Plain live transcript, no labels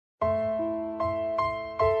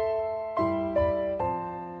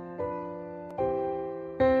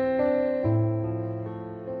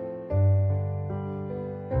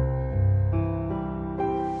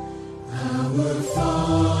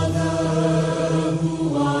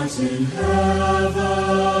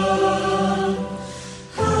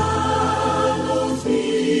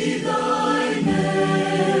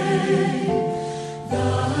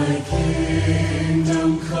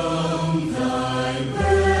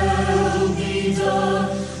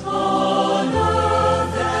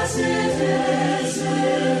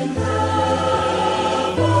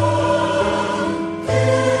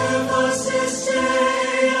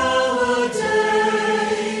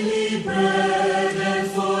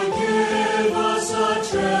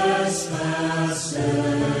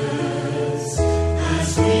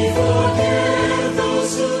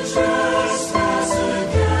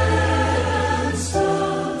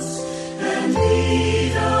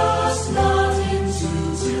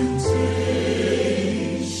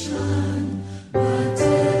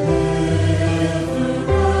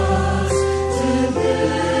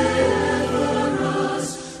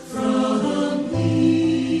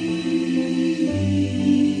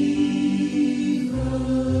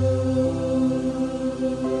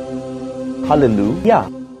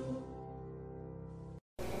Hallelujah.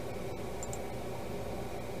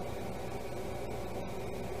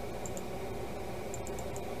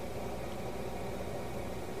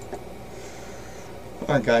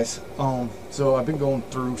 Alright guys, so I've been going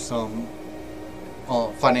through some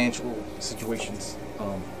financial situations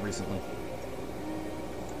recently,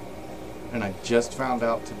 and I just found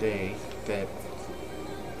out today that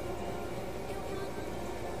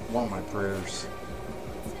one of my prayers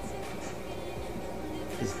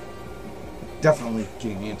is definitely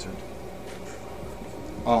getting answered.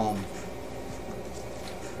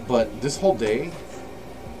 But this whole day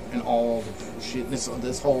and all the shit,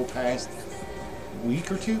 this whole past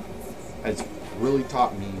week or two has really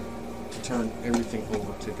taught me to turn everything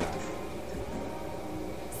over to God.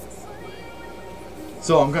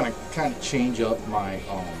 So I'm gonna kind of change up my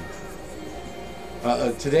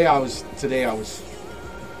today I was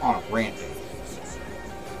on a rant day.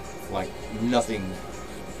 Like nothing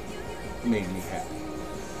made me happy.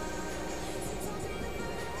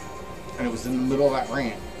 And it was in the middle of that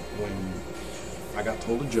rant when I got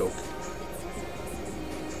told a joke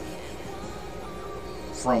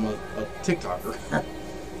from a TikToker.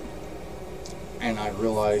 And I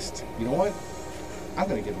realized, you know what? I'm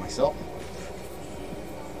going to give myself one.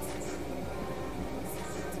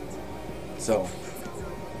 So,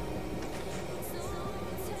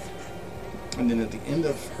 and then at the end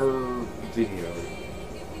of her video,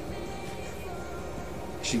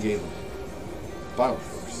 she gave a Bible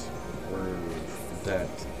verse where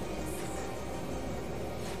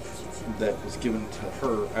that was given to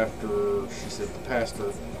her after she said the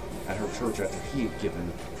pastor at her church, after he had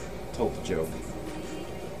told the joke.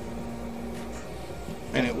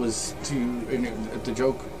 And it was the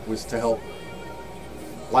joke was to help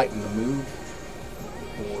lighten the mood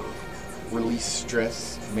or release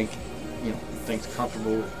stress, make things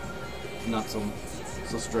comfortable, not so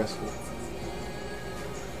stressful.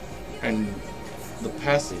 And the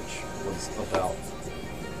passage was about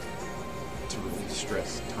to release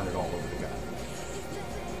stress, turn it all over to God.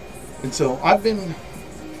 And so I've been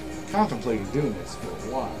contemplating doing this for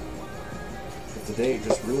a while, but today it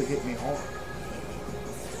just really hit me hard.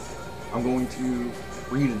 I'm going to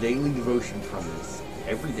read a daily devotion from this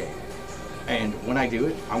every day, and when I do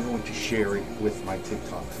it, I'm going to share it with my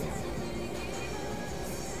TikTok family.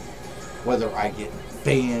 Whether I get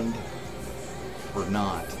banned or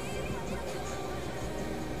not,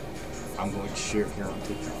 I'm going to share it here on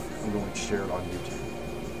TikTok. I'm going to share it on YouTube.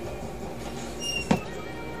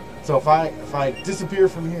 So if I disappear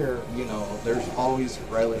from here, there's always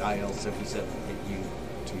RileyIL77 at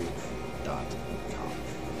YouTube.com.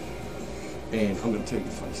 And I'm going to tell you a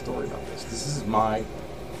funny story about this. This is my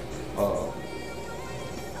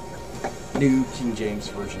New King James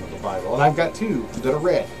Version of the Bible. And I've got two that are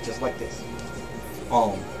red, just like this.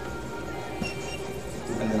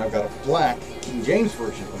 And then I've got a black King James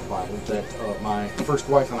Version of the Bible that my first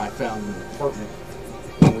wife and I found in the apartment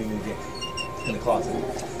when we moved in the closet.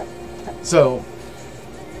 So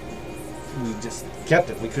we just kept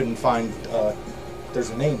it. We couldn't find,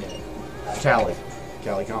 there's a name in it, Callie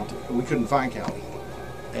Compton. We couldn't find Callie.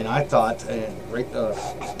 And I thought,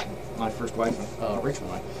 my first wife, Rachel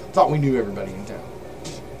and I, thought we knew everybody in town.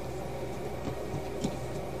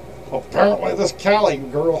 Apparently this Callie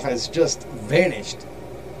girl has just vanished.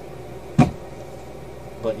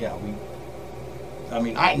 But yeah,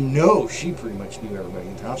 I know she pretty much knew everybody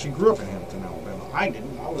in town. She grew up in Hamilton, Alabama. I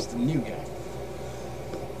didn't. I was the new guy.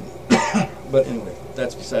 But anyway,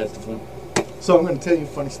 that's besides the point. So I'm going to tell you a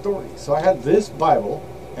funny story. So I had this Bible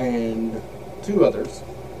and two others,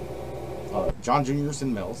 John Jr.'s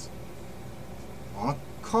and Mel's, on a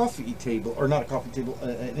coffee table, or not a coffee table,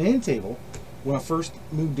 an end table, when I first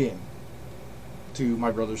moved in to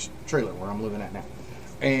my brother's trailer where I'm living at now.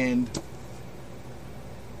 And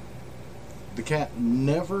the cat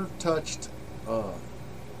never touched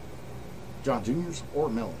John Jr.'s or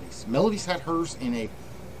Melody's. Melody's had hers in a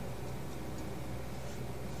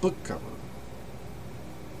book cover.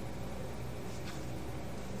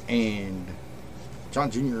 And John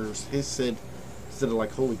Jr.'s, his said, instead of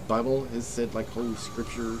like Holy Bible, his said like Holy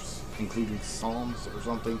Scriptures, including Psalms or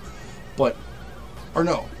something. But, or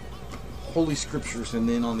no, Holy Scriptures, and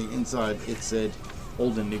then on the inside it said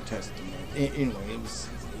Old and New Testament. Anyway,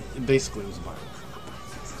 basically it was a Bible.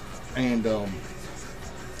 And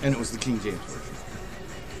it was the King James Version.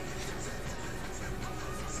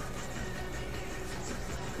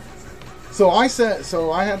 So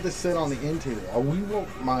I had this set on the end table.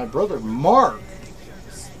 My brother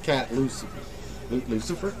Mark's cat Lucifer.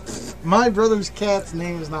 My brother's cat's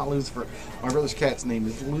name is not Lucifer. My brother's cat's name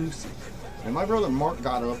is Lucy. And my brother Mark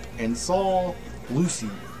got up and saw Lucy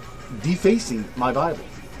defacing my Bible.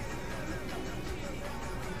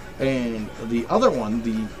 And the other one,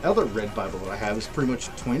 the other red Bible that I have, is pretty much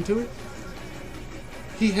twin to it.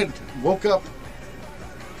 He had woke up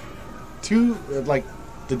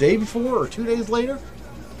the day before or 2 days later,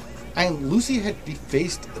 and Lucy had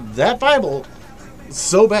defaced that Bible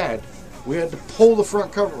so bad we had to pull the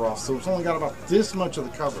front cover off, so it's only got about this much of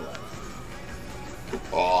the cover left.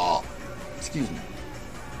 Oh, excuse me.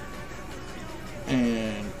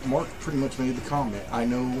 And Mark pretty much made the comment, I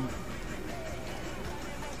know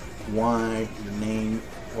why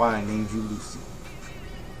I named you Lucy.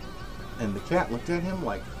 And the cat looked at him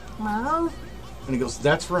like, Mom? And he goes,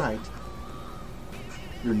 that's right.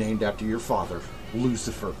 You're named after your father,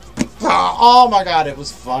 Lucifer. Oh my God, it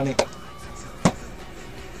was funny.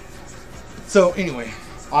 So anyway,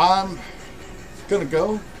 I'm gonna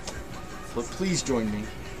go, but please join me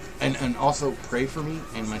and also pray for me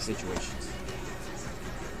and my situations.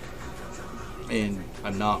 And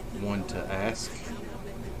I'm not one to ask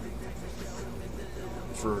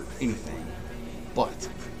for anything, but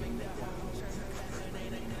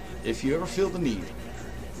if you ever feel the need,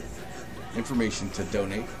 information to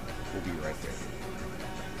donate will be right there.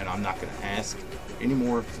 And I'm not going to ask any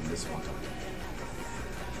more than this one time.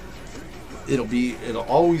 It'll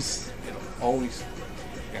always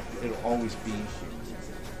be here.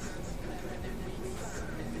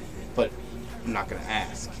 But I'm not going to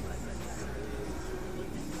ask.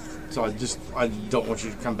 So I don't want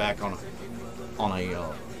you to come back on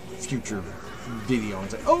a future video and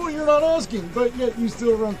say, oh, you're not asking, but yet you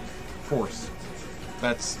still run. Of course,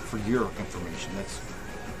 that's for your information. That's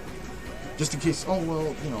just in case. Oh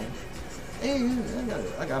well, hey,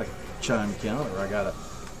 I got a Chime account, or I got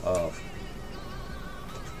a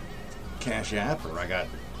Cash App, or I got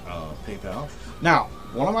PayPal. Now,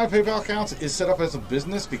 one of my PayPal accounts is set up as a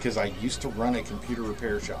business because I used to run a computer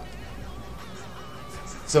repair shop.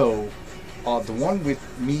 So, the one with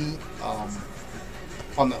me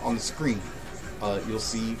on the screen, you'll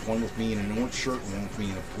see one with me in an orange shirt and one with me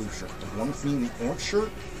in a blue shirt. The one with me in the orange shirt,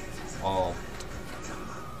 I'll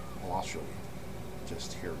show you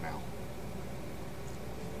just here now.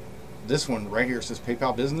 This one right here says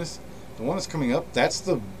PayPal Business. The one that's coming up, that's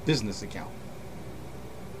the business account.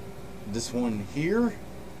 This one here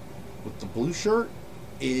with the blue shirt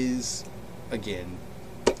is, again,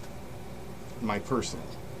 my personal.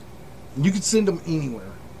 You can send them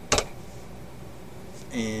anywhere.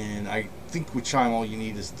 And I think with Chime, all you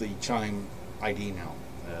need is the Chime ID now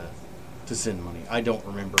to send money. I don't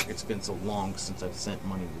remember. It's been so long since I've sent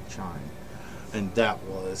money with Chime. And that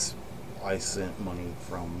was, I sent money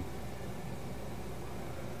from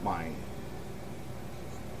myself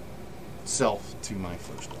to my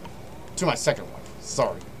first wife. To my second wife.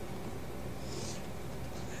 Sorry.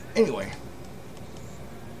 Anyway.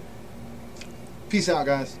 Peace out,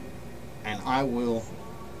 guys. And I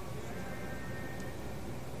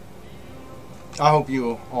hope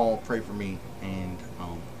you all pray for me, and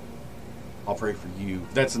I'll pray for you.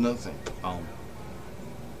 That's another thing.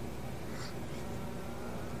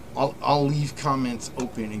 I'll leave comments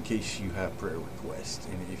open in case you have prayer requests,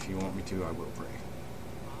 and if you want me to, I will pray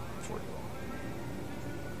for you all.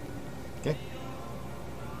 Okay?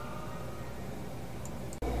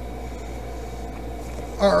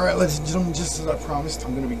 Alright, ladies and gentlemen, just as I promised,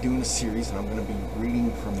 I'm going to be doing a series, and I'm going to be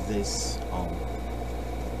reading from this.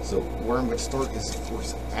 So where I'm going to start is, of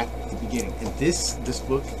course, at the beginning. And this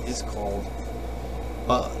book is called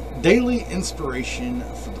Daily Inspiration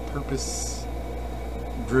for the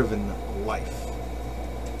Purpose-Driven Life.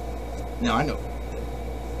 Now, I know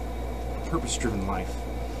a purpose-driven life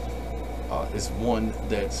is one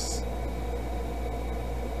that's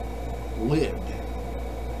lived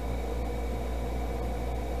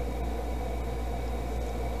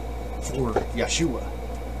for Yeshua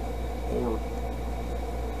or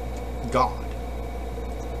God.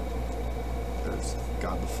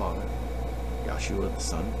 God the Father, Yahshua the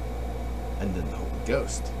Son, and then the Holy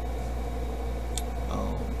Ghost.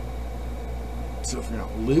 So if you're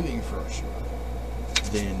not living for Yahshua,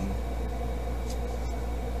 then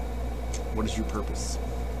what is your purpose?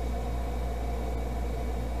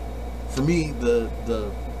 For me, the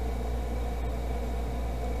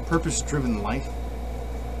purpose-driven life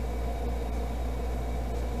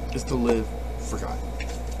is to live for God.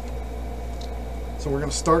 So we're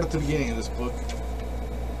going to start at the beginning of this book.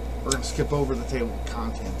 We're going to skip over the table of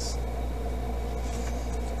contents.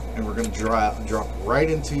 And we're going to drop right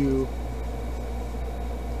into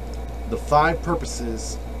the 5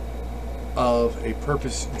 purposes of a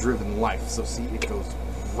purpose-driven life. So see, it goes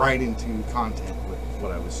right into content with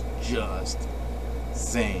what I was just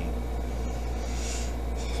saying.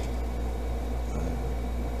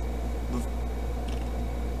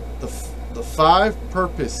 The five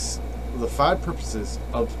purposes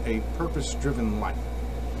of a purpose-driven life.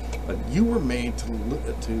 You were made to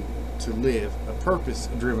live a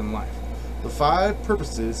purpose-driven life. The 5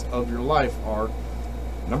 purposes of your life are: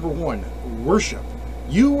 number 1, worship.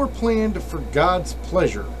 You were planned for God's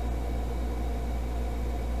pleasure.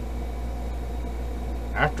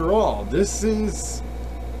 After all this,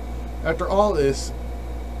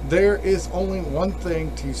 there is only one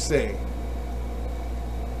thing to say.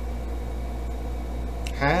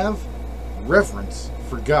 Have reverence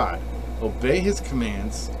for God. Obey His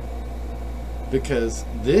commands, because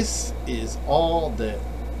this is all that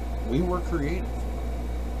we were created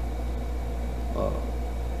for.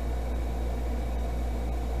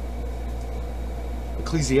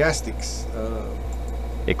 Ecclesiastes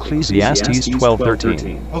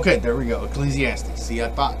 12:13. Okay, there we go. Ecclesiastes. See, I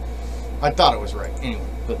thought it was right. Anyway,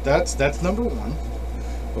 but that's number 1.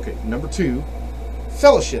 Okay, number 2,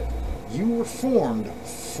 fellowship. You were formed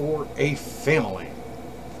for a family.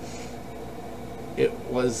 It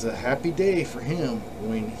was a happy day for Him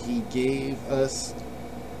when He gave us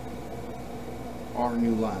our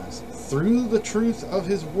new lives through the truth of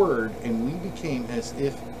His word, and we became as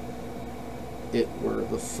if it were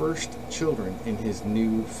the first children in His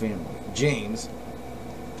new family. James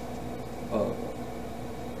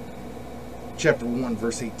chapter 1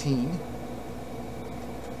 verse 18.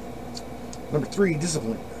 Number 3,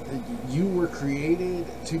 discipline. You were created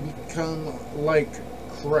to become like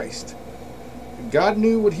Christ. God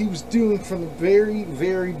knew what He was doing from the very,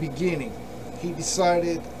 very beginning. He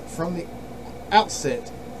decided from the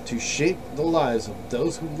outset to shape the lives of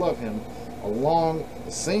those who love Him along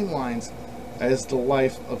the same lines as the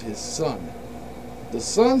life of His Son. The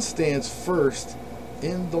Son stands first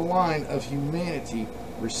in the line of humanity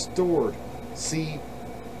restored.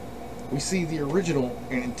 We see the original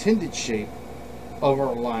and intended shape of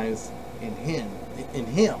our lives in Him.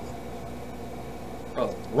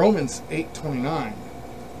 Romans 8:29,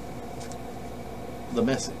 the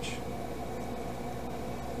Message.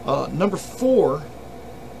 Number 4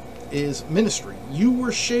 is ministry. You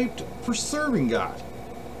were shaped for serving God.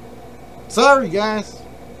 Sorry, guys.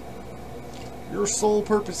 Your sole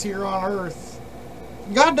purpose here on earth,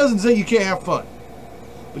 God doesn't say you can't have fun,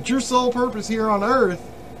 but your sole purpose here on earth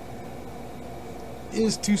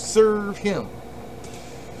is to serve Him.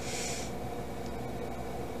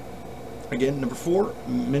 Again, number 4,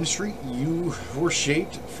 ministry. You were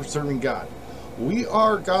shaped for serving God. We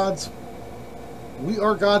are God's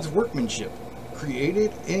workmanship,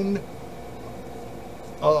 created in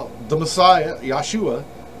the Messiah, Yahshua,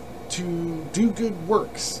 to do good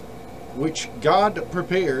works, which God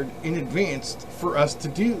prepared in advance for us to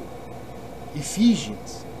do.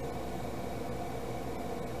 Ephesians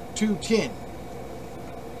 2:10.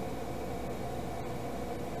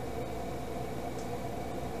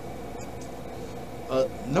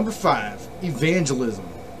 Number 5, evangelism.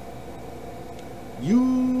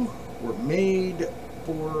 You were made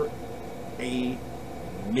for a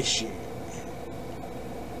mission.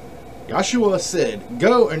 Yahshua said,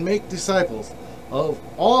 "Go and make disciples of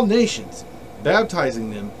all nations,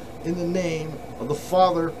 baptizing them in the name of the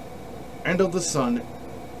Father and of the Son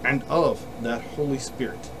and of that Holy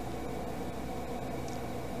Spirit,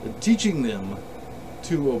 teaching them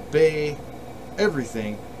to obey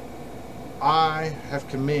everything I have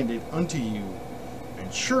commanded unto you,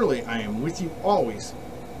 and surely I am with you always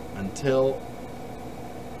until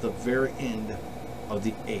the very end of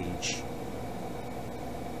the age."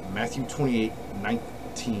 Matthew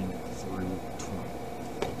 28:19 through 20.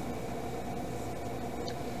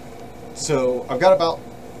 So I've got about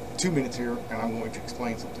 2 minutes here, and I'm going to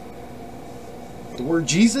explain something. The word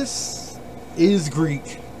Jesus is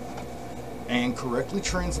Greek, and correctly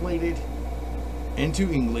translated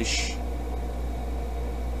into English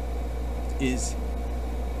is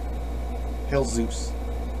Hail Zeus.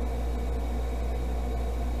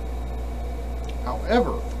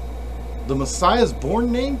 However, the Messiah's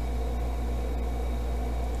born name,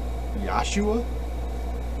 Yahshua,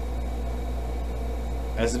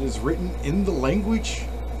 as it is written in the language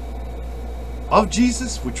of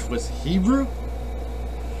Jesus, which was Hebrew,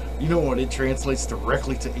 you know what it translates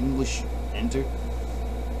directly to English into?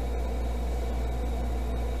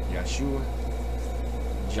 Yahshua.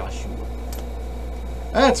 Joshua.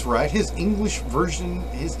 That's right. His English version,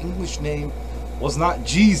 his English name was not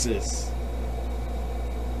Jesus.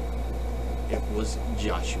 It was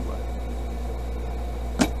Joshua.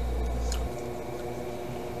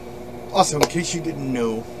 Also, in case you didn't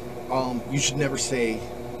know, you should never say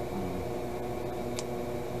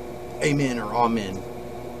amen or amen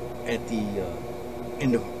at the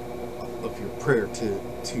end of your prayer to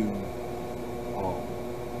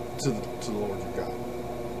the Lord your God,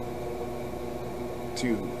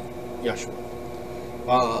 to Yahshua.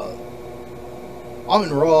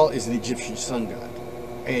 Amen-Ra is an Egyptian sun god,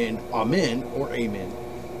 and amen or amen,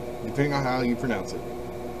 depending on how you pronounce it,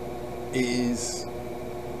 is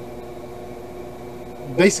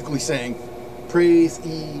basically saying, praise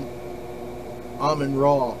ye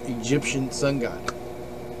Amen-Ra, Egyptian sun god.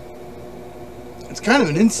 It's kind of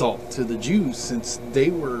an insult to the Jews, since they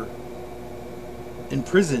were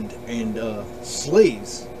imprisoned and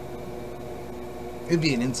slaves. It'd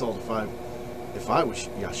be an insult if I was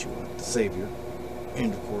Yahshua, the Savior,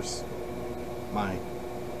 and of course my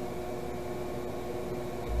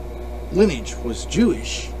lineage was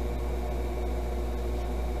Jewish.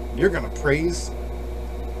 You're gonna praise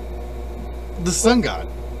the sun god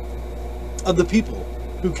of the people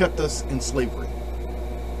who kept us in slavery.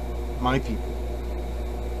 My people.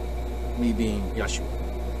 Me being Yahshua.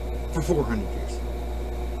 For 400 years.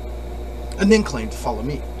 And then claim to follow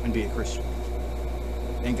me and be a Christian.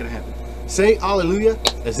 Ain't gonna happen. Say hallelujah,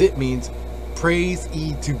 as it means praise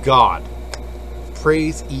ye to God.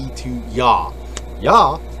 Praise ye to Yah.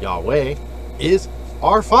 Yah, Yahweh, is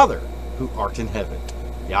our Father who art in heaven.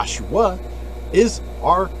 Yahshua is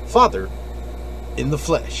our Father in the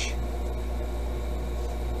flesh.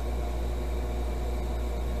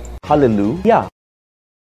 Hallelujah.